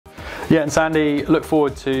Yeah, and Sandy, look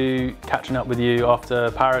forward to catching up with you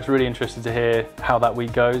after Paris. Really interested to hear how that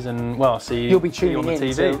week goes, and well, see you. You'll be tuning on the in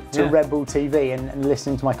TV. to RedBull TV and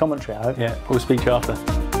listening to my commentary, I hope. Yeah, we'll speak to you after.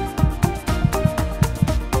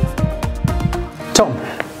 Tom,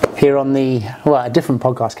 here on a different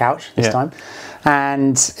podcast couch this time,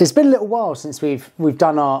 and it's been a little while since we've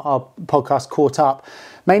done our podcast Caught Up,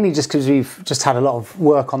 mainly just because we've just had a lot of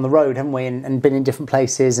work on the road, haven't we, and been in different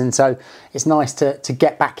places, and so it's nice to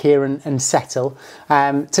get back here and settle.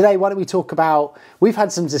 Today, why don't we talk about, we've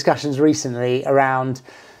had some discussions recently around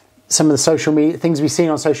some of the social media things we've seen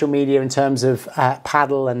on social media in terms of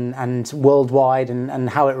padel and worldwide and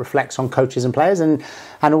how it reflects on coaches and players, and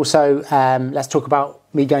also let's talk about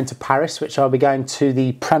me going to Paris, which I'll be going to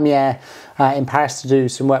the premiere in Paris to do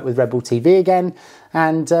some work with RedBull TV again,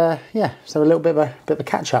 and so a little bit of a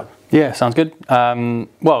catch up. Yeah, sounds good.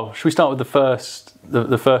 Well, should we start with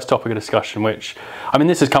the first topic of discussion, which, I mean,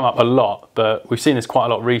 this has come up a lot, but we've seen this quite a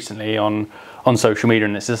lot recently on social media,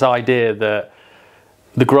 and it's this idea that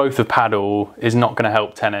the growth of padel is not going to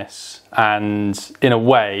help tennis, and in a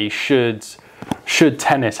way, should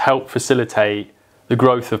tennis help facilitate the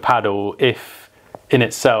growth of padel if in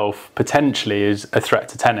itself potentially is a threat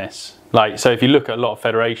to tennis? Like, so if you look at a lot of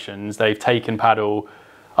federations, they've taken padel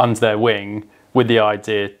under their wing with the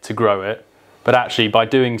idea to grow it, but actually by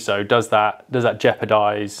doing so, does that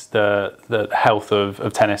jeopardise the health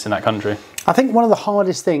of tennis in that country? I think one of the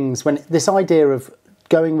hardest things when this idea of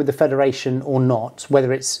going with the federation or not,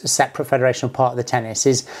 whether it's a separate federation or part of the tennis,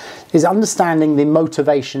 is understanding the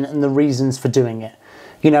motivation and the reasons for doing it.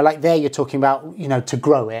 You know, like there you're talking about, you know, to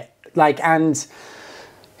grow it, like, and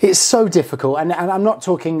it's so difficult, and I'm not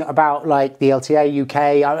talking about like the LTA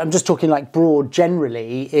UK, I'm just talking like broad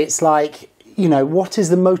generally. It's like, you know, what is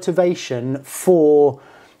the motivation for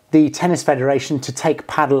the tennis federation to take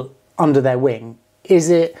padel under their wing? Is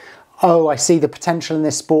it, oh, I see the potential in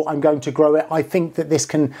this sport, I'm going to grow it, I think that this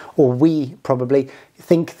can, or we probably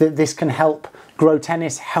think that this can help grow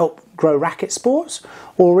tennis, help grow racket sports?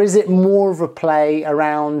 Or is it more of a play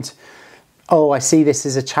around, oh, I see this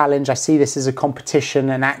as a challenge, I see this as a competition,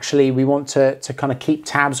 and actually we want to kind of keep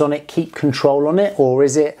tabs on it, keep control on it? Or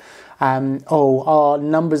is it, our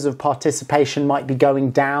numbers of participation might be going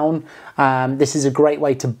down, this is a great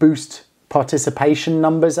way to boost participation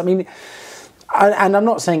numbers? I mean, and I'm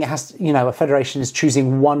not saying it has to, you know, a federation is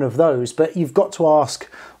choosing one of those, but you've got to ask,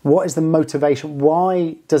 what is the motivation?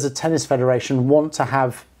 Why does a tennis federation want to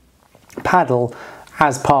have padel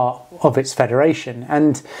as part of its federation?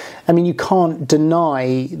 And I mean, you can't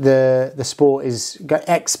deny the sport is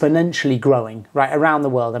exponentially growing right around the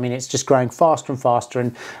world. I mean, it's just growing faster and faster,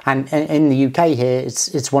 and in the UK here,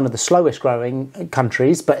 it's one of the slowest growing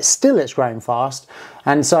countries, but still it's growing fast.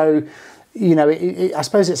 And so, you know, I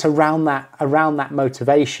suppose it's around that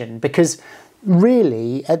motivation, because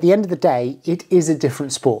really at the end of the day, it is a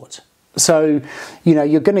different sport. So, you know,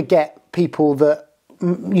 you're going to get people that,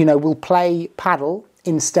 you know, will play padel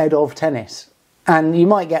instead of tennis, and you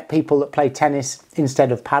might get people that play tennis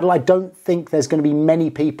instead of padel. I don't think there's going to be many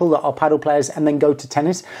people that are padel players and then go to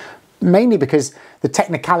tennis, mainly because the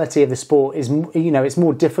technicality of the sport is, you know, it's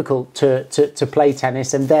more difficult to play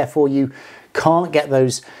tennis, and therefore you can't get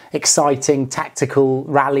those exciting tactical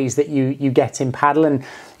rallies that you get in padel. And,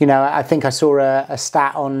 you know, I think I saw a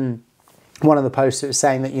stat on one of the posts that was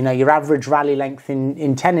saying that, you know, your average rally length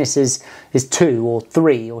in tennis is 2 or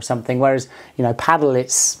 3 or something, whereas, you know, padel,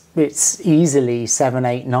 it's easily 7,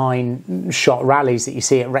 8, 9 shot rallies that you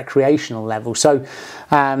see at recreational level. So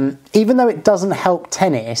even though it doesn't help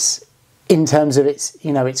tennis in terms of its,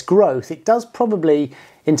 you know, its growth, it does probably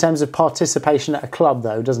in terms of participation at a club,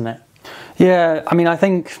 though, doesn't it? Yeah, I mean, I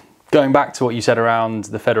think going back to what you said around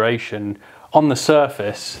the federation, on the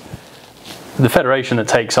surface, the federation that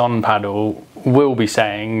takes on padel will be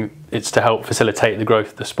saying it's to help facilitate the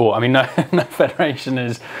growth of the sport. I mean, no federation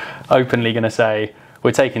is openly going to say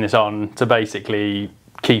we're taking this on to basically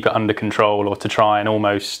keep it under control, or to try and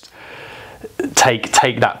almost take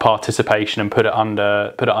that participation and put it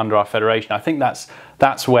under our federation. I think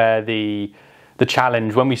that's where the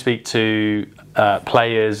challenge, when we speak to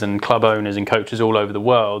players and club owners and coaches all over the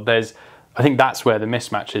world, I think that's where the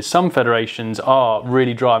mismatch is. Some federations are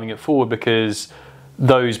really driving it forward because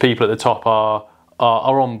those people at the top are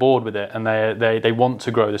on board with it, and they want to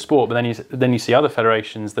grow the sport. But then you see other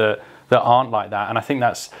federations that aren't like that, and I think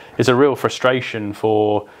it's a real frustration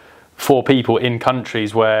for people in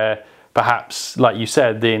countries where perhaps, like you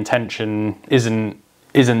said, the intention isn't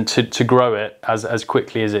to grow it as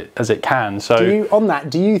quickly as it can. So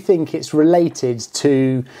do you think it's related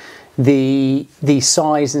to, the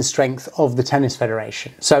size and strength of the tennis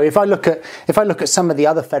federation. So if I look at some of the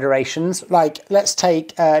other federations, like let's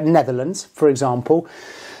take Netherlands for example,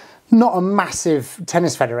 not a massive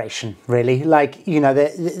tennis federation really. Like, you know,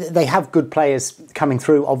 they have good players coming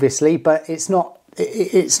through obviously, but it's not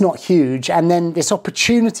huge. And then this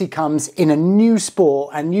opportunity comes in a new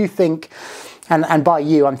sport, and you think, and by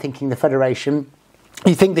you I'm thinking the federation,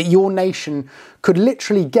 you think that your nation could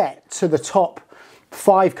literally get to the top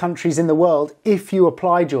 5 countries in the world if you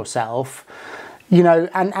applied yourself, you know,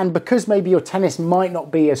 and because maybe your tennis might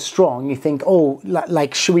not be as strong, you think, oh,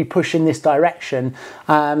 like should we push in this direction?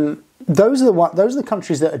 Those are the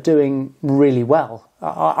countries that are doing really well,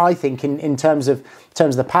 I think, in terms of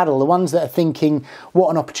the paddle. The ones that are thinking what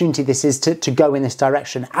an opportunity this is to go in this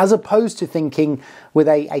direction, as opposed to thinking with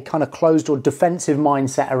a kind of closed or defensive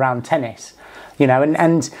mindset around tennis, you know.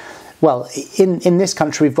 And well, in this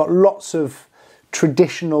country we've got lots of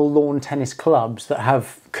traditional lawn tennis clubs that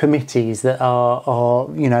have committees that are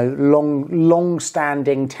you know,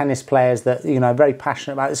 long-standing tennis players that, you know, are very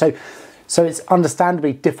passionate about it. So it's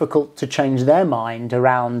understandably difficult to change their mind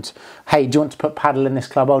around, hey, do you want to put paddle in this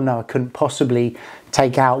club? Oh no, I couldn't possibly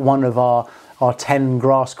take out one of our 10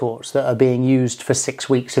 grass courts that are being used for 6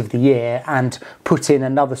 weeks of the year and put in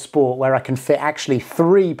another sport where I can fit actually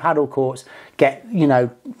 3 paddle courts, get, you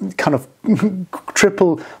know, kind of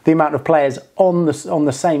triple the amount of players on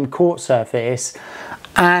the same court surface,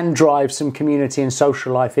 and drive some community and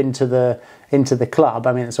social life into the club.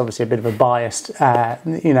 I mean, it's obviously a bit of a biased,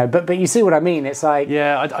 you know, but you see what I mean. It's like,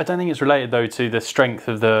 yeah, I don't think it's related though to the strength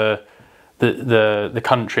of the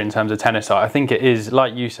country in terms of tennis. I think it is,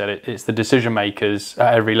 like you said, it's the decision makers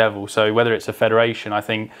at every level. So whether it's a federation, I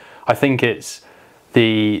think it's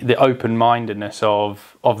the open-mindedness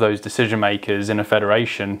of those decision makers in a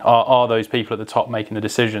federation. Are those people at the top making the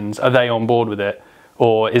decisions? Are they on board with it?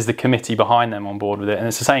 Or is the committee behind them on board with it? And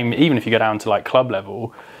it's the same, even if you go down to like club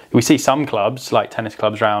level, we see some clubs, like tennis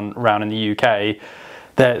clubs around in the UK,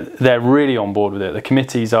 they're really on board with it. The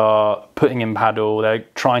committees are putting in paddle, they're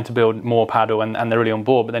trying to build more paddle, and they're really on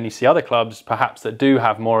board. But then you see other clubs, perhaps, that do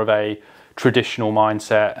have more of a traditional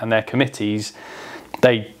mindset, and their committees,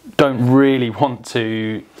 they don't really want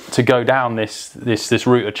to go down this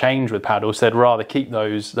route of change with paddle, so they'd rather keep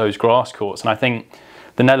those grass courts. And I think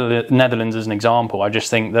the Netherlands as an example, I just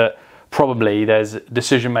think that probably there's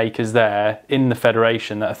decision makers there in the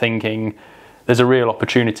federation that are thinking there's a real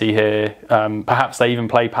opportunity here. Perhaps they even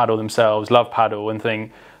play paddle themselves, love paddle, and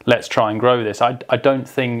think, let's try and grow this. I don't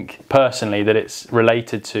think personally that it's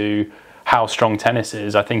related to how strong tennis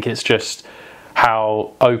is. I think it's just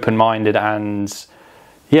how open-minded and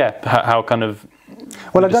how kind of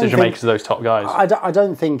decision makers are those top guys. I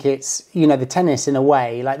don't think it's, you know, the tennis in a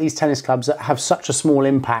way, like these tennis clubs that have such a small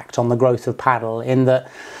impact on the growth of paddle, in that,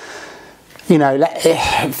 you know,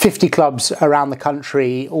 50 clubs around the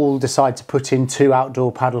country all decide to put in 2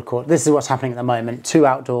 outdoor paddle courts. This is what's happening at the moment, 2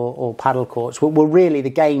 outdoor or paddle courts. Well, really the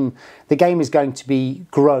game is going to be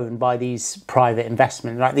grown by these private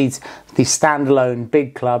investments, right? These standalone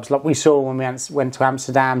big clubs, like we saw when we went to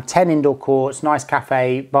Amsterdam, 10 indoor courts, nice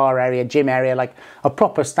cafe, bar area, gym area, like a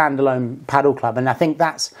proper standalone paddle club. And I think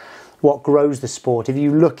that's what grows the sport. If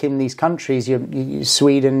you look in these countries, you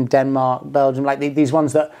Sweden, Denmark, Belgium, like these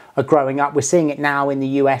ones that are growing up, we're seeing it now in the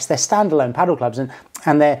US, they're standalone paddle clubs, and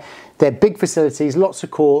they're big facilities, lots of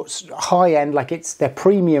courts, high end, like they're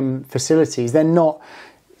premium facilities. They're not,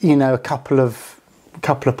 you know, a couple of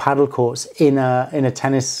paddle courts in a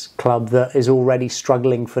tennis club that is already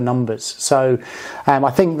struggling for numbers. So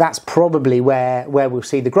I think that's probably where we'll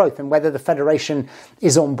see the growth, and whether the federation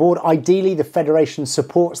is on board. Ideally the federation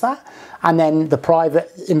supports that, and then the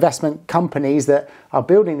private investment companies that are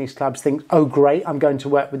building these clubs think, oh great, I'm going to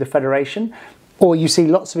work with the federation. Or you see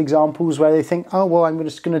lots of examples where they think, oh well, I'm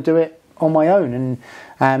just going to do it on my own,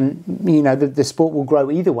 and you know, the sport will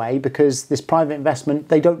grow either way, because this private investment,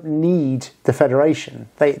 they don't need the federation.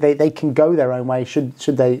 They can go their own way should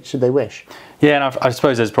they wish. Yeah, and I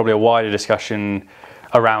suppose there's probably a wider discussion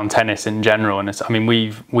around tennis in general. And I mean,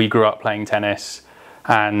 we grew up playing tennis,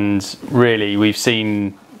 and really we've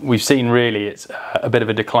seen really it's a bit of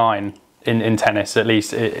a decline in tennis, at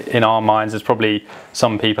least in our minds. There's probably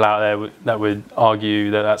some people out there that would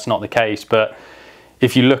argue that that's not the case, but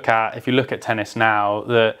if you look at tennis now,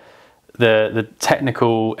 the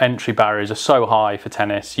technical entry barriers are so high for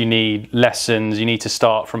tennis. You need lessons. You need to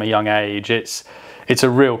start from a young age. It's a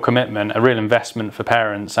real commitment, a real investment for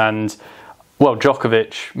parents. And well,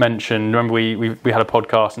 Djokovic mentioned. Remember, we had a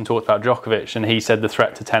podcast and talked about Djokovic, and he said the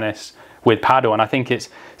threat to tennis with paddle. And I think it's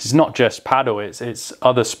not just paddle. It's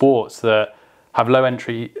other sports that have low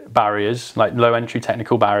entry barriers, like low entry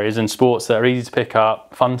technical barriers, and sports that are easy to pick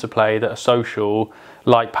up, fun to play, that are social,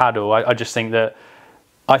 like paddle. I just think that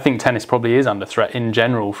I think tennis probably is under threat in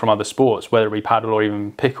general from other sports, whether it be paddle or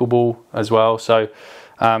even pickleball as well. So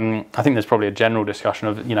I think there's probably a general discussion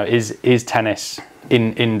of, is tennis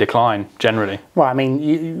in decline generally? Well, I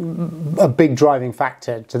mean, a big driving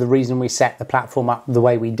factor to the reason we set the platform up the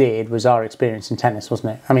way we did was our experience in tennis,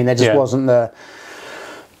 wasn't it? I mean, there just wasn't the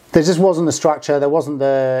structure, there wasn't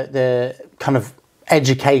the kind of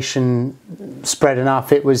education spread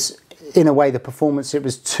enough. It was, in a way, the performance, it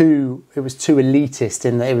was too elitist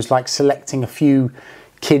in that it was like selecting a few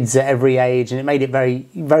kids at every age, and it made it very,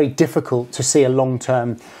 very difficult to see a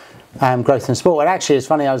long-term growth in sport. And actually, it's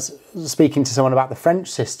funny, I was speaking to someone about the French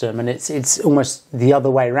system, and it's almost the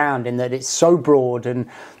other way around in that it's so broad and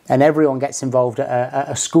everyone gets involved at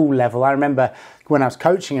a school level. I remember when I was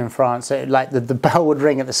coaching in France, the bell would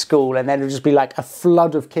ring at the school, and then it would just be like a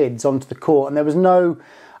flood of kids onto the court, and there was no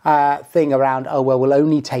thing around, oh well, we're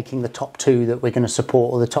only taking the top two that we're going to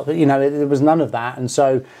support, or the top, there was none of that. And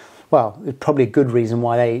so, well, it's probably a good reason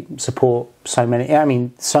why they support so many. I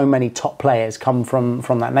mean, so many top players come from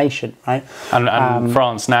that nation, right? And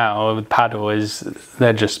France now with paddle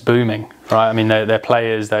they're just booming, right? I mean, they're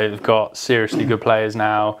players. They've got seriously good players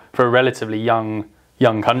now for a relatively young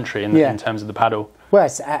country in terms of the paddle. Well,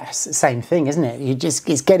 it's the same thing, isn't it?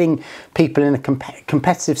 It's getting people in a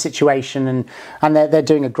competitive situation, and they're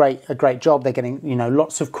doing a great job. They're getting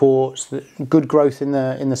lots of courts, good growth in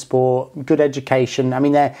the sport, good education. I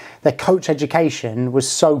mean, their coach education was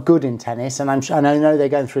so good in tennis, and I know they're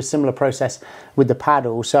going through a similar process with the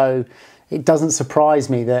paddle. So it doesn't surprise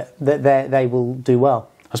me that they will do well.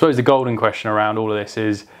 I suppose the golden question around all of this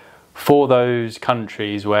is, for those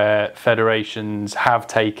countries where federations have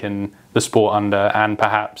taken the sport under and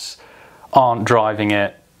perhaps aren't driving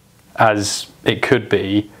it as it could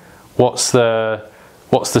be, what's the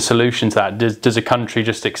solution to that? Does a country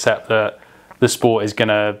just accept that the sport is going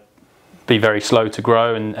to be very slow to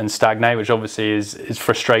grow and stagnate, which obviously is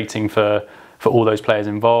frustrating for all those players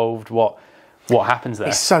involved? What happens there?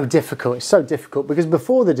 It's so difficult because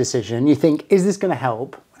before the decision you think, is this going to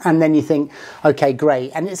help? And then you think, okay, great.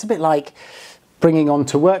 And it's a bit like bringing on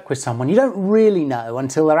to work with someone. You don't really know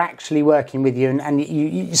until they're actually working with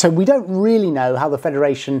you. So we don't really know how the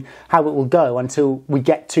federation, how it will go until we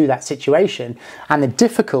get to that situation. And the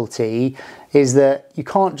difficulty is that you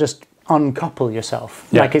can't just uncouple yourself.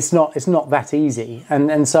 Yeah. Like it's not that easy.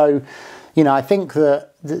 And so, I think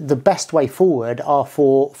that the best way forward are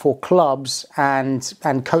for clubs and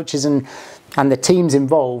coaches and the teams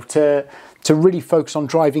involved to really focus on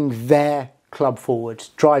driving their club forward,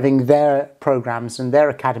 driving their programs and their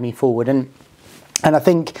academy forward. And I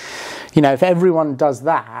think, if everyone does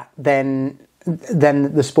that, then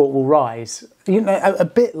the sport will rise. A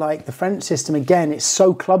bit like the French system, again, it's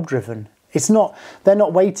so club driven. They're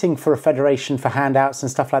not waiting for a federation for handouts and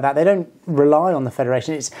stuff like that. They don't rely on the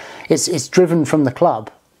federation. It's driven from the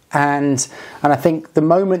club. And I think the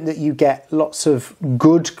moment that you get lots of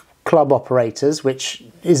good club operators, which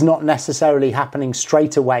is not necessarily happening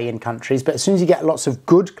straight away in countries, but as soon as you get lots of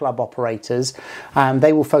good club operators,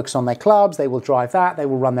 they will focus on their clubs, they will drive that, they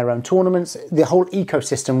will run their own tournaments, the whole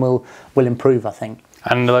ecosystem will improve, I think.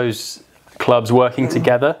 And are those clubs working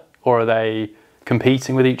together, or are they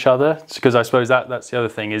competing with each other? Because I suppose that's the other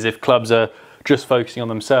thing, is if clubs are just focusing on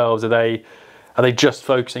themselves, are they just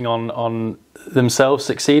focusing on themselves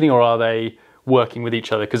succeeding, or are they working with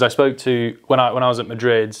each other? Because I spoke to, when I was at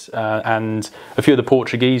Madrid, and a few of the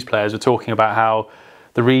Portuguese players were talking about how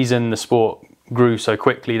the reason the sport grew so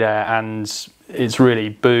quickly there and it's really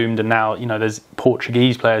boomed, and now there's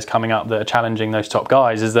Portuguese players coming up that are challenging those top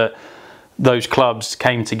guys, is that those clubs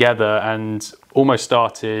came together and almost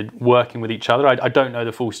started working with each other. I don't know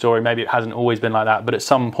the full story, maybe it hasn't always been like that, but at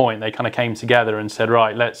some point they kind of came together and said,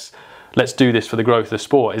 right, let's do this for the growth of the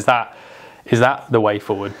sport. Is that the way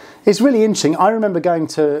forward? It's really interesting. I remember going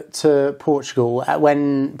to Portugal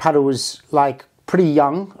when paddle was pretty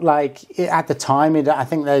young. At the time, I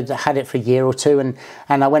think they'd had it for a year or two,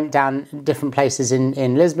 and I went down different places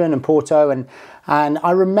in Lisbon and Porto, and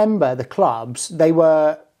I remember the clubs.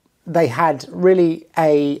 They had really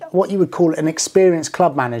what you would call an experienced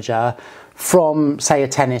club manager from, say, a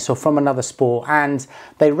tennis or from another sport, and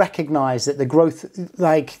they recognised that the growth,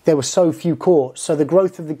 there were so few courts, so the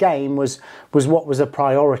growth of the game was what was a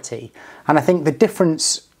priority. And I think the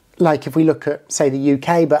difference, if we look at, say, the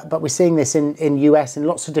UK, but we're seeing this in US and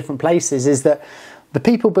lots of different places, is that the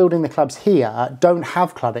people building the clubs here don't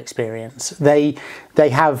have club experience. They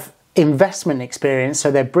have investment experience, so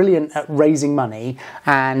they're brilliant at raising money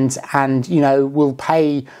and will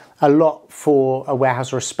pay a lot for a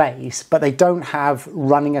warehouse or a space, but they don't have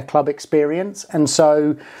running a club experience. And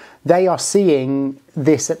so they are seeing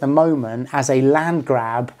this at the moment as a land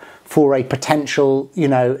grab for a potential,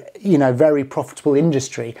 very profitable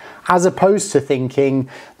industry, as opposed to thinking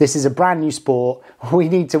this is a brand new sport. We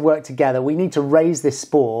need to work together. We need to raise this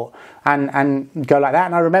sport and go like that.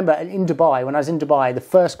 And I remember in Dubai, when I was in Dubai, the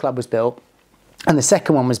first club was built and the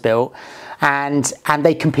second one was built, and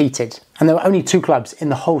they competed. And there were only 2 clubs in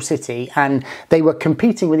the whole city, and they were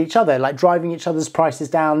competing with each other, like driving each other's prices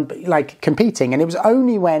down, like competing. And it was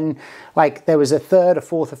only when like there was a 3rd, a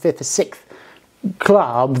 4th, a 5th, a 6th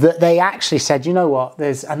club that they actually said, you know what,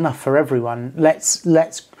 there's enough for everyone. Let's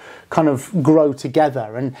kind of grow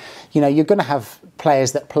together. And you're going to have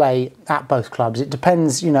players that play at both clubs. It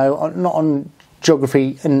depends, not on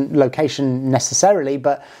geography and location necessarily,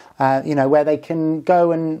 but where they can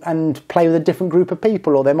go and play with a different group of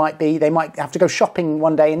people, or they might have to go shopping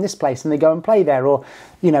one day in this place and they go and play there, or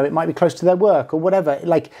it might be close to their work or whatever.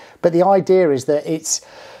 But the idea is that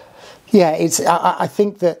I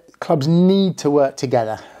think that clubs need to work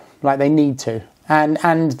together, like they need to,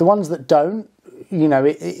 and the ones that don't,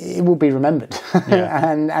 it will be remembered.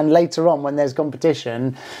 Yeah. and later on when there's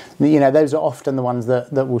competition, those are often the ones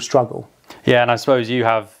that will struggle. Yeah, and I suppose you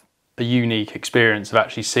have a unique experience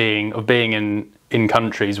of being in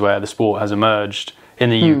countries where the sport has emerged. In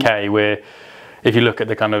the UK, where if you look at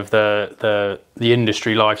the kind of the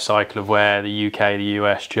industry life cycle of where the UK, the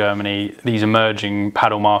US, Germany, these emerging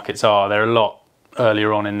paddle markets are, they're a lot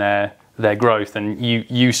earlier on in their growth, and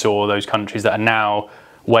you saw those countries that are now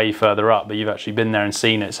way further up, but you've actually been there and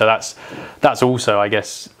seen it. So that's also, I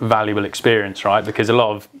guess, valuable experience, right? Because a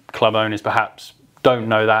lot of club owners perhaps don't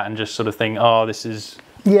know that and just sort of think, oh, this is...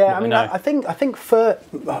 Yeah, I mean, I think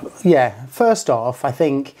first off, I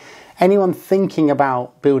think anyone thinking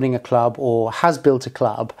about building a club or has built a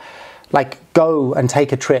club, like go and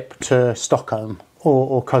take a trip to Stockholm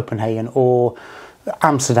or Copenhagen or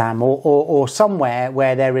Amsterdam or somewhere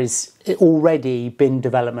where there is already been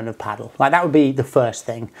development of paddle. Like that would be the first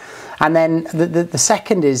thing. And then the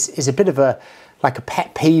second is a bit of a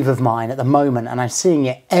pet peeve of mine at the moment, and I'm seeing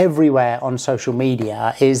it everywhere on social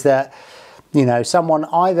media, is that someone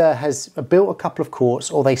either has built a couple of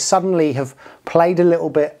courts or they suddenly have played a little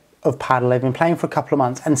bit of paddle. They've been playing for a couple of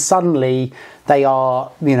months and suddenly they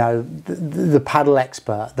are, the paddle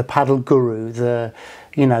expert, the paddle guru, the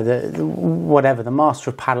whatever, the master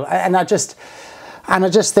of paddle. And I just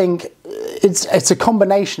think it's a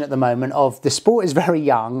combination at the moment of the sport is very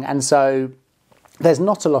young, and so there's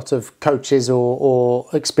not a lot of coaches or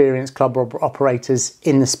experienced club operators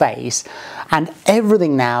in the space, and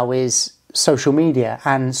everything now is social media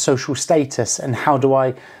and social status and how do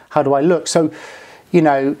I look. So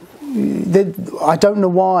I don't know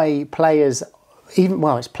why players,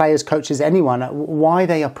 it's players, coaches, anyone, why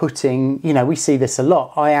they are putting, we see this a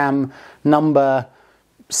lot. I am number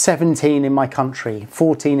 17 in my country,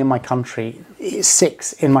 14 in my country,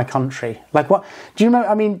 6 in my country. Like what? Do you remember?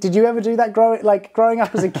 I mean, did you ever do that growing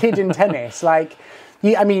up as a kid in tennis? Like,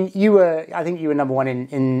 I think you were number 1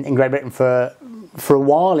 in Great Britain for a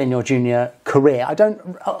while in your junior career.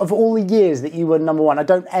 Of all the years that you were number 1, I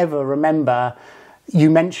don't ever remember you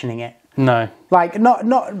mentioning it. No. Like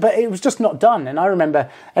but it was just not done. And I remember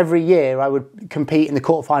every year I would compete in the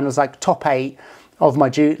quarterfinals, like top 8 of my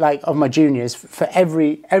juniors for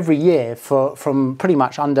every year from pretty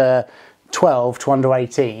much under 12 to under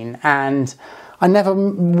 18, and I never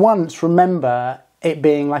once remember it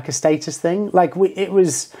being like a status thing. Like it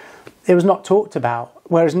was not talked about.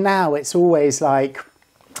 Whereas now it's always like,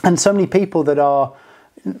 and so many people that are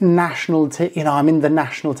national team, I'm in the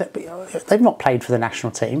national team, but they've not played for the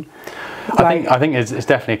national team. I think it's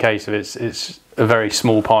definitely a case of it's a very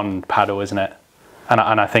small pond paddle, isn't it? And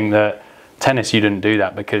I think that tennis, you didn't do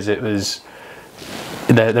that because it was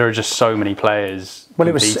there are just so many players.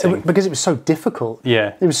 Well, because it was so difficult.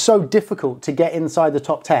 Yeah, it was so difficult to get inside the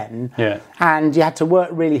top 10. Yeah, and you had to work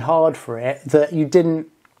really hard for it. That you didn't.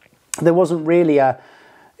 There wasn't really a,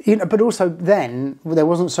 but also then there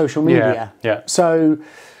wasn't social media. Yeah. So,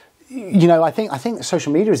 I think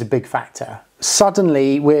social media is a big factor.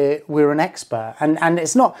 Suddenly we're an expert, and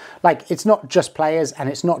it's not just players and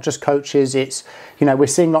it's not just coaches. It's we're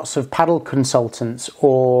seeing lots of paddle consultants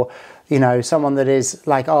or someone that is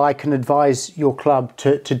like, oh, I can advise your club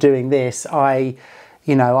to doing this. I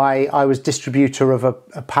was distributor of a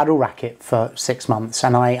paddle racket for 6 months,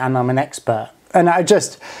 and I'm an expert. And I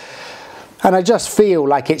just feel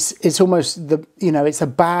like it's almost it's a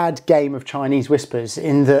bad game of Chinese whispers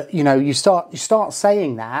in that you start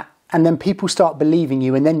saying that, and then people start believing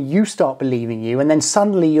you, and then you start believing you, and then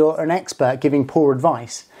suddenly you're an expert giving poor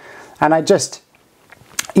advice. And I just,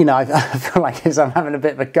 you know, I feel like I'm having a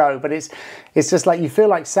bit of a go, but it's just like, you feel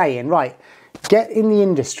like saying, right, get in the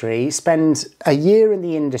industry, spend a year in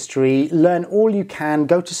the industry, learn all you can,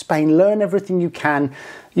 go to Spain, learn everything you can,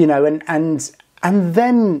 you know, and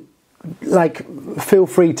then, like, feel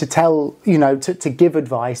free to tell, you know, to give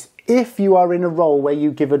advice if you are in a role where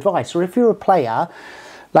you give advice, or if you're a player,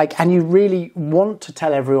 like, and you really want to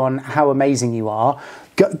tell everyone how amazing you are,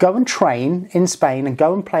 go and train in Spain and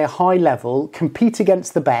go and play a high level, compete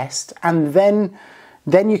against the best, and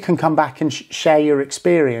then you can come back and share your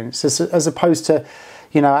experience, as opposed to,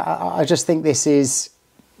 you know, I just think this is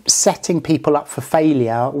setting people up for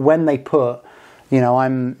failure when they put, you know,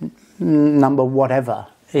 I'm number whatever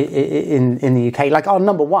in the UK. Like our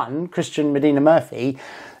number one, Christian Medina Murphy,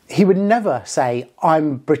 he would never say,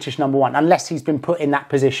 I'm British number one, unless he's been put in that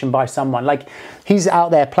position by someone. Like, he's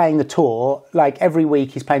out there playing the tour, like every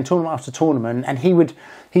week he's playing tournament after tournament, and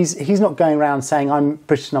he's not going around saying, I'm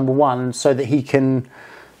British number one, so that he can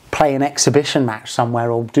play an exhibition match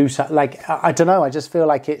somewhere or do something. Like, I don't know, I just feel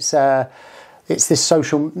like it's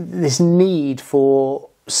this need for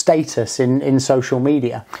status in social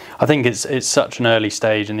media. I think it's such an early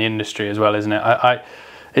stage in the industry as well, isn't it?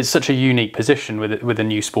 It's such a unique position with a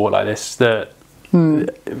new sport like this that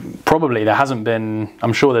probably there hasn't been.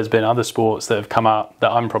 I'm sure there's been other sports that have come up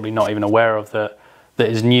that I'm probably not even aware of that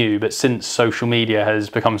is new. But since social media has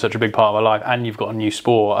become such a big part of our life, and you've got a new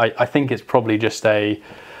sport, I think it's probably just a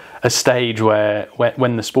stage where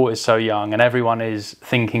when the sport is so young and everyone is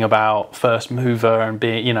thinking about first mover and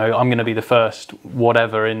being, you know, I'm going to be the first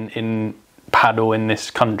whatever in paddle in this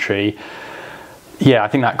country. Yeah, I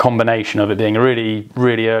think that combination of it being a really,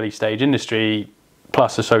 really early stage industry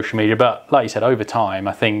plus the social media, but like you said, over time,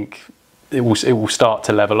 I think it will start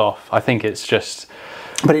to level off. I think it's just,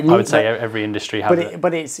 I would say every industry has it.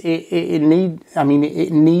 But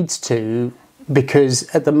it needs to,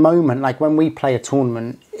 because at the moment, like when we play a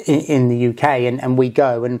tournament in the UK and we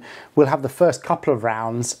go and we'll have the first couple of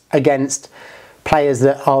rounds against players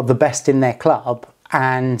that are the best in their club,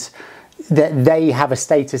 and that they have a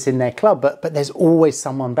status in their club, but there's always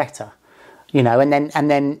someone better, you know, and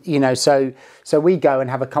then you know, so we go and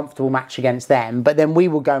have a comfortable match against them, but then we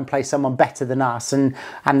will go and play someone better than us, and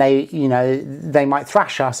they, you know, they might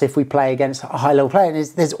thrash us if we play against a high level player, and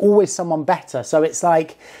there's always someone better. So it's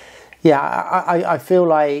like, yeah, I feel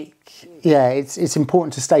like, yeah, it's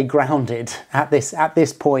important to stay grounded at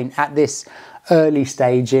this point, at this early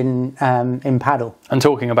stage in paddle. And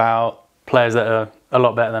talking about players that are a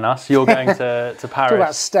lot better than us, you're going to Paris. Talk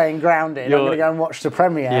about staying grounded. I'm going to go and watch the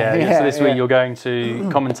premiere. Yeah, so this week you're going to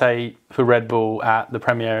commentate for RedBull at the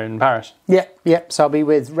premiere in Paris. Yeah. So I'll be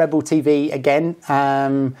with RedBull TV again,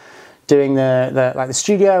 doing the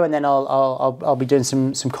studio, and then I'll be doing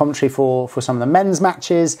some commentary for some of the men's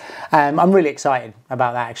matches. I'm really excited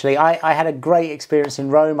about that, actually. I had a great experience in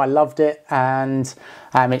Rome. I loved it, and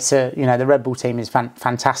it's the RedBull team is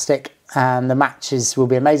fantastic. The matches will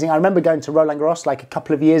be amazing. I remember going to Roland Garros like a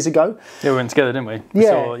couple of years ago. Yeah, we went together, didn't we?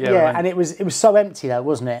 Yeah, and it was so empty though,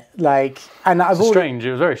 wasn't it? Like, and It was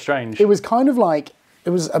very strange. It was kind of like, it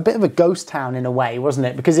was a bit of a ghost town in a way, wasn't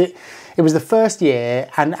it? Because it was the first year,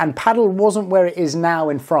 and paddle wasn't where it is now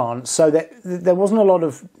in France, so that there wasn't a lot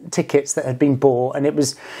of tickets that had been bought, and it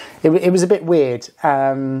was a bit weird.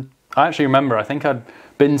 I actually remember, I think I'd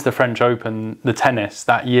been to the French Open, the tennis,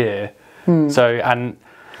 that year. You're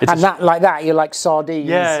like sardines,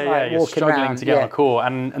 you're walking struggling around, to get on a court,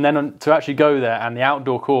 and then to actually go there, and the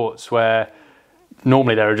outdoor courts where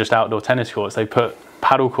normally there are just outdoor tennis courts, they put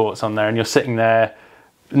paddle courts on there, and you're sitting there,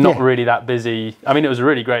 not really that busy. I mean, it was a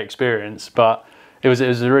really great experience, but it was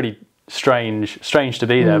a really strange to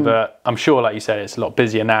be there. But I'm sure, like you said, it's a lot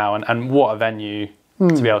busier now, and what a venue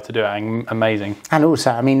to be able to do it, amazing. And also,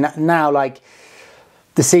 I mean, now like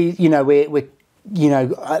we're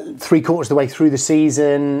 3/4 of the way through the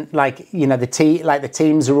season, the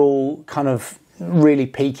teams are all kind of really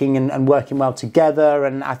peaking and working well together,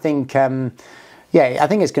 and I think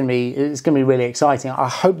it's going to be really exciting. I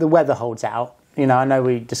hope the weather holds out. I know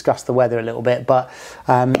we discussed the weather a little bit, but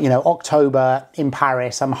October in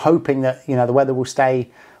Paris, I'm hoping that the weather will stay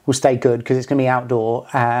good, because it's going to be outdoor.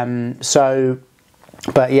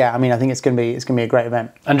 But yeah, I mean, I think it's going to be a great event.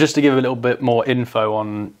 And just to give a little bit more info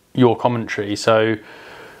on your commentary, so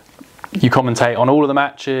you commentate on all of the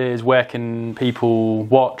matches. Where can people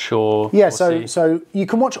watch or see? So you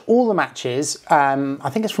can watch all the matches. I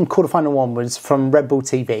think it's from quarterfinal onwards from RedBull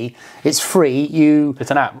TV. It's free.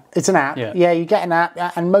 It's an app. It's an app. Yeah, you get an app,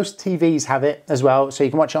 and most TVs have it as well. So you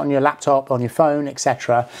can watch it on your laptop, on your phone,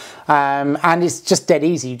 etc. And it's just dead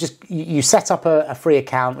easy. You set up a free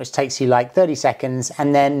account, which takes you like 30 seconds,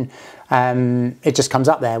 and then it just comes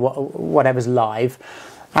up there, whatever's live.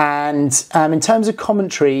 And in terms of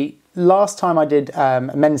commentary, last time I did a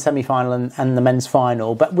men's semi-final and the men's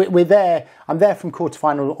final, but we're there. I'm there from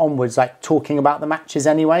quarterfinal onwards, like talking about the matches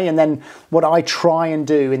anyway. And then what I try and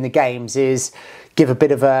do in the games is give a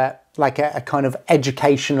bit of a kind of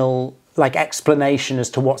educational explanation as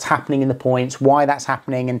to what's happening in the points, why that's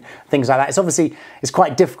happening, and things like that. It's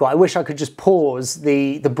quite difficult. I wish I could just pause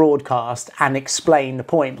the broadcast and explain the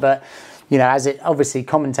point, but as it obviously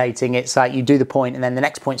commentating, it's like you do the point and then the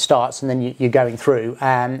next point starts and then you're going through.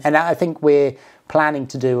 And I think we're planning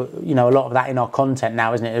to do, a lot of that in our content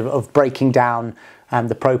now, isn't it? Of breaking down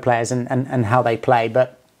the pro players and how they play.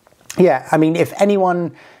 But yeah, I mean, if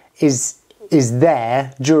anyone is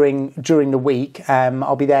there during the week,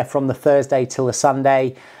 I'll be there from the Thursday till the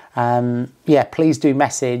Sunday. Please do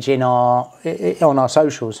message on our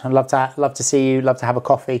socials. I'd love to see you. Love to have a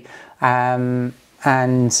coffee.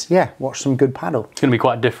 And watch some good paddle. It's going to be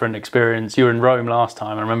quite a different experience. You were in Rome last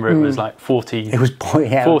time. I remember it was like 40. It was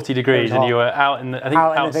 40 degrees, and you were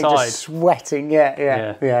outside, just sweating.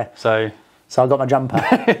 Yeah. So I got my jumper.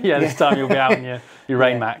 This time you'll be out in your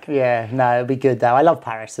rain mac. Yeah, no, it'll be good though. I love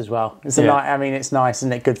Paris as well. It's it's nice,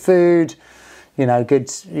 isn't it? Good food.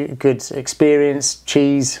 Good experience,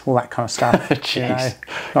 cheese, all that kind of stuff. Cheese, nice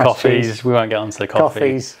coffees. Cheese. We won't get onto the coffee.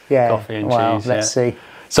 Coffees, yeah. Coffee and cheese. Let's see.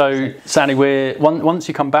 So, Sandy, once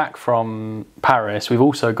you come back from Paris, we've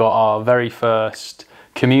also got our very first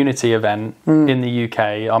community event in the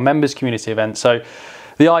UK, our members' community event. So,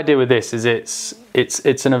 the idea with this is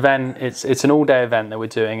it's an event, it's an all-day event that we're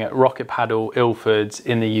doing at Rocket Padel Ilford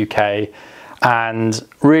in the UK, and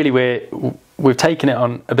really we've taken it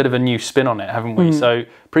on a bit of a new spin on it, haven't we? So,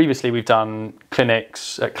 previously we've done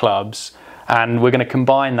clinics at clubs, and we're going to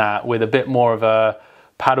combine that with a bit more of a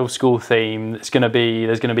Padel School theme. There's going to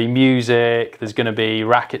be music, there's going to be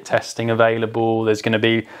racket testing available, there's going to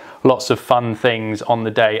be lots of fun things on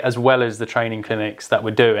the day, as well as the training clinics that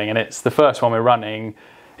we're doing. And it's the first one we're running.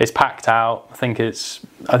 It's packed out. I think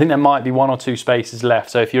there might be 1 or 2 spaces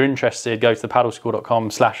left. So if you're interested, go to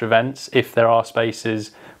thepadelschool.com/events if there are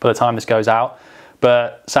spaces by the time this goes out.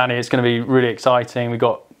 But Sandy, it's going to be really exciting. We've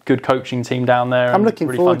got a good coaching team down there. I'm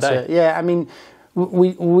looking forward to it. Yeah, I mean,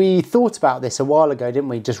 we thought about this a while ago, didn't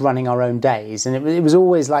we? Just running our own days, and it was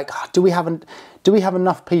always like, do we have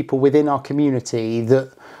enough people within our community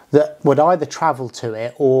that would either travel to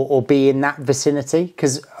it or be in that vicinity?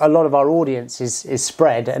 Because a lot of our audience is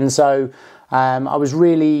spread, and so I was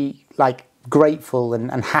really grateful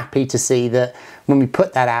and happy to see that when we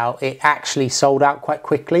put that out, it actually sold out quite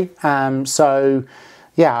quickly. I'm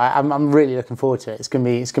really looking forward to it. It's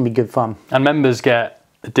gonna be good fun. And members get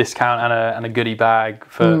a discount and a goodie bag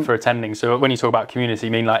for attending. So when you talk about community,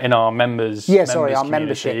 you mean like in our members? Our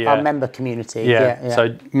membership, our member community. Yeah.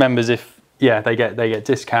 So members, they get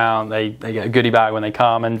discount, they get a goodie bag when they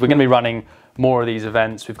come, and we're going to be running more of these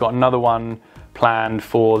events. We've got another one planned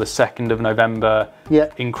for the 2nd of November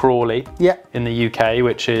in Crawley in the UK,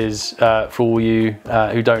 which is for all you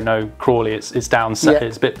who don't know Crawley, it's down, it's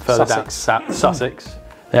a bit further Sussex. Down Sussex.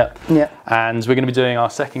 And we're going to be doing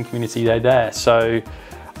our second community day there. So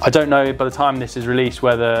I don't know by the time this is released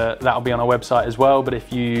whether that'll be on our website as well, but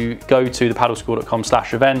if you go to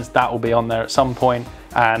thepadelschool.com/events, that will be on there at some point.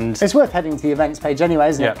 And it's worth heading to the events page anyway,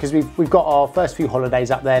 isn't it? Because we've got our first few holidays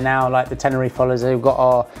up there now, like the Tenerife holidays. We've got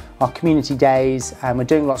our community days, and we're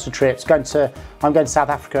doing lots of trips. I'm going to South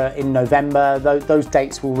Africa in November. Those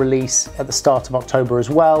dates will release at the start of October as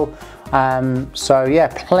well.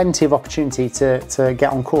 Plenty of opportunity to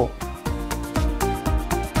get on court.